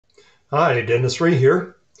Hi, Dennis Ray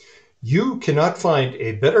here. You cannot find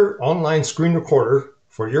a better online screen recorder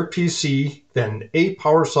for your PC than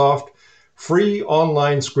Apowersoft free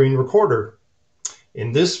online screen recorder.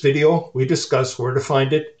 In this video, we discuss where to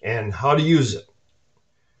find it and how to use it.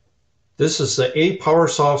 This is the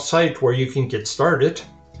Apowersoft site where you can get started.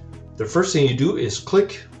 The first thing you do is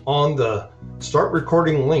click on the Start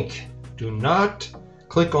Recording link. Do not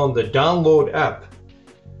click on the Download app.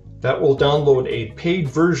 That will download a paid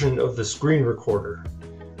version of the screen recorder.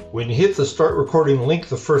 When you hit the Start Recording link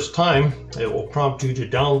the first time, it will prompt you to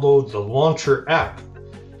download the Launcher app,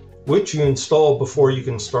 which you install before you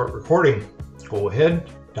can start recording. Go ahead,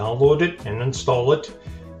 download it and install it.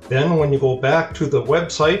 Then when you go back to the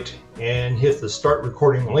website and hit the Start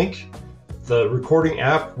Recording link, the recording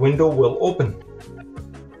app window will open.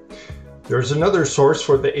 There's another source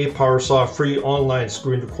for the Apowersoft free online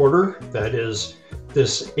screen recorder, that is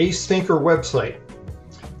this Ace Thinker website.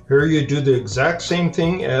 Here you do the exact same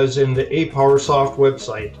thing as in the Apowersoft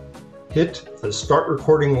website. Hit the Start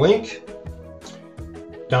Recording link,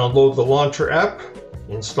 download the Launcher app,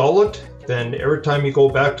 install it, then every time you go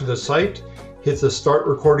back to the site, hit the Start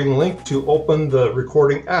Recording link to open the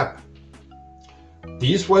recording app.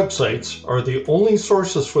 These websites are the only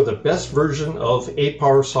sources for the best version of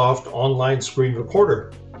Apowersoft Online Screen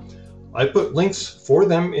Recorder. I put links for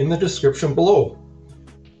them in the description below.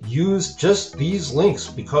 Use just these links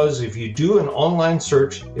because if you do an online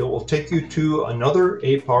search, it will take you to another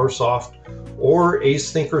Apowersoft or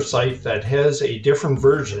Ace Thinker site that has a different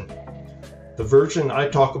version. The version I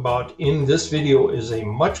talk about in this video is a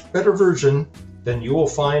much better version than you will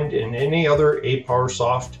find in any other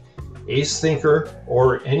Apowersoft, Ace Thinker,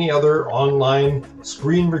 or any other online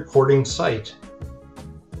screen recording site.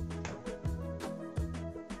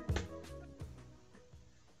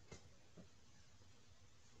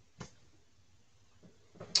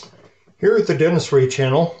 Here at the Dennis Ray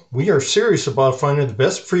channel, we are serious about finding the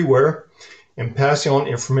best freeware and passing on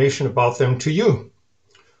information about them to you.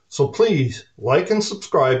 So please like and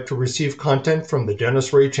subscribe to receive content from the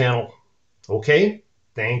Dennis Ray channel. Okay,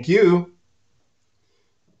 thank you.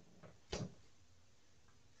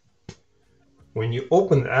 When you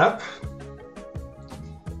open the app,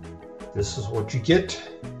 this is what you get.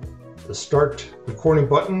 The Start Recording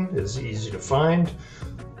button is easy to find.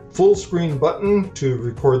 Full screen button to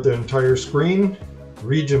record the entire screen.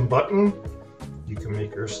 Region button, you can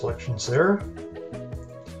make your selections there.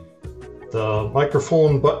 The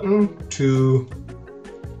microphone button to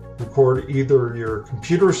record either your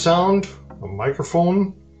computer sound, a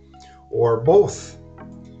microphone, or both.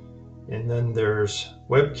 And then there's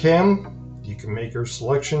webcam. You can make your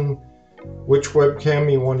selection which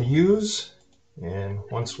webcam you want to use. And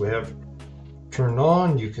once we have turned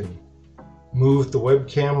on, you can move the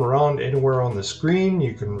webcam around anywhere on the screen.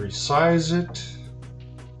 You can resize it.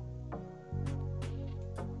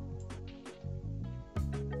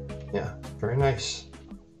 Yeah, very nice.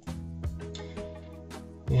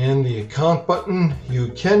 And the account button, you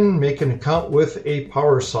can make an account with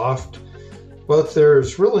Apowersoft, but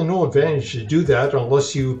there's really no advantage to do that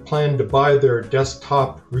unless you plan to buy their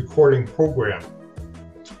desktop recording program.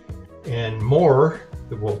 And more,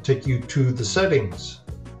 it will take you to the settings.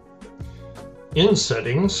 In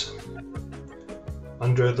Settings,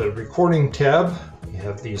 under the Recording tab, you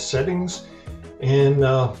have these settings and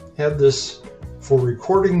have this for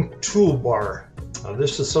Recording Toolbar.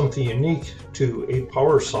 This is something unique to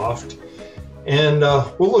Apowersoft, and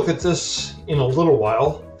we'll look at this in a little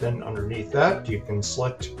while. Then underneath that, you can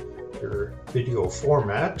select your video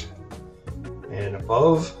format, and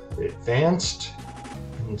above Advanced,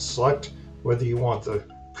 and select whether you want the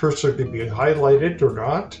cursor to be highlighted or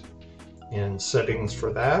not, and settings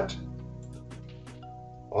for that.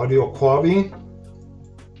 Audio quality,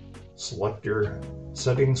 select your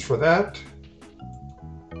settings for that.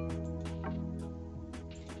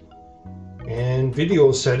 And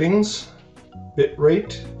video settings,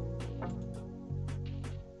 bitrate,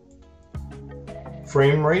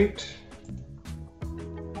 frame rate,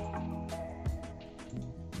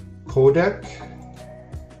 codec,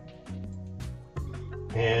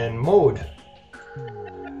 and mode.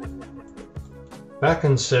 Back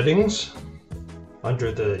in Settings,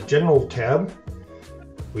 under the General tab,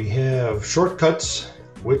 we have shortcuts,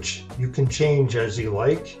 which you can change as you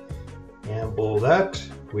like. And below that,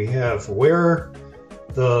 we have where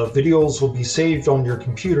the videos will be saved on your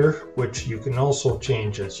computer, which you can also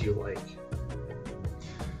change as you like.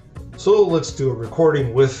 So let's do a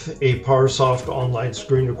recording with Apowersoft Online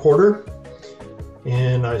Screen Recorder.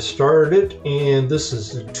 And I started it, and this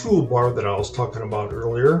is the toolbar that I was talking about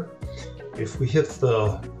earlier. If we hit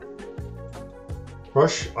the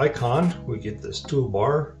brush icon, we get this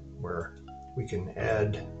toolbar where we can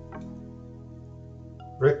add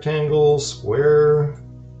rectangle, square,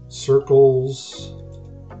 circles,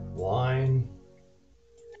 line,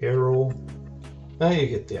 arrow. Now you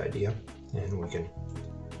get the idea. And we can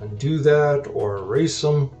undo that or erase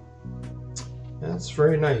them. That's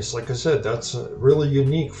very nice. Like I said, that's really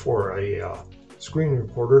unique for a screen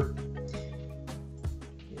recorder.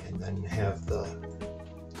 And then have the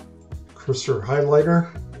cursor highlighter.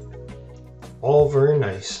 All very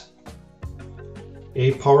nice.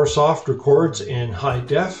 Apowersoft records in high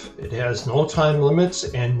def. It has no time limits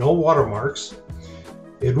and no watermarks.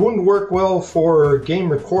 It wouldn't work well for game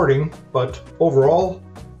recording, but overall,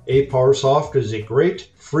 Apowersoft is a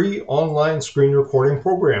great free online screen recording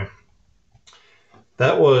program.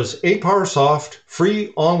 That was Apowersoft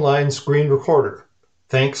Free Online Screen Recorder.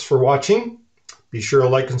 Thanks for watching. Be sure to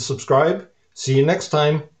like and subscribe. See you next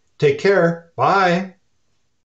time. Take care. Bye.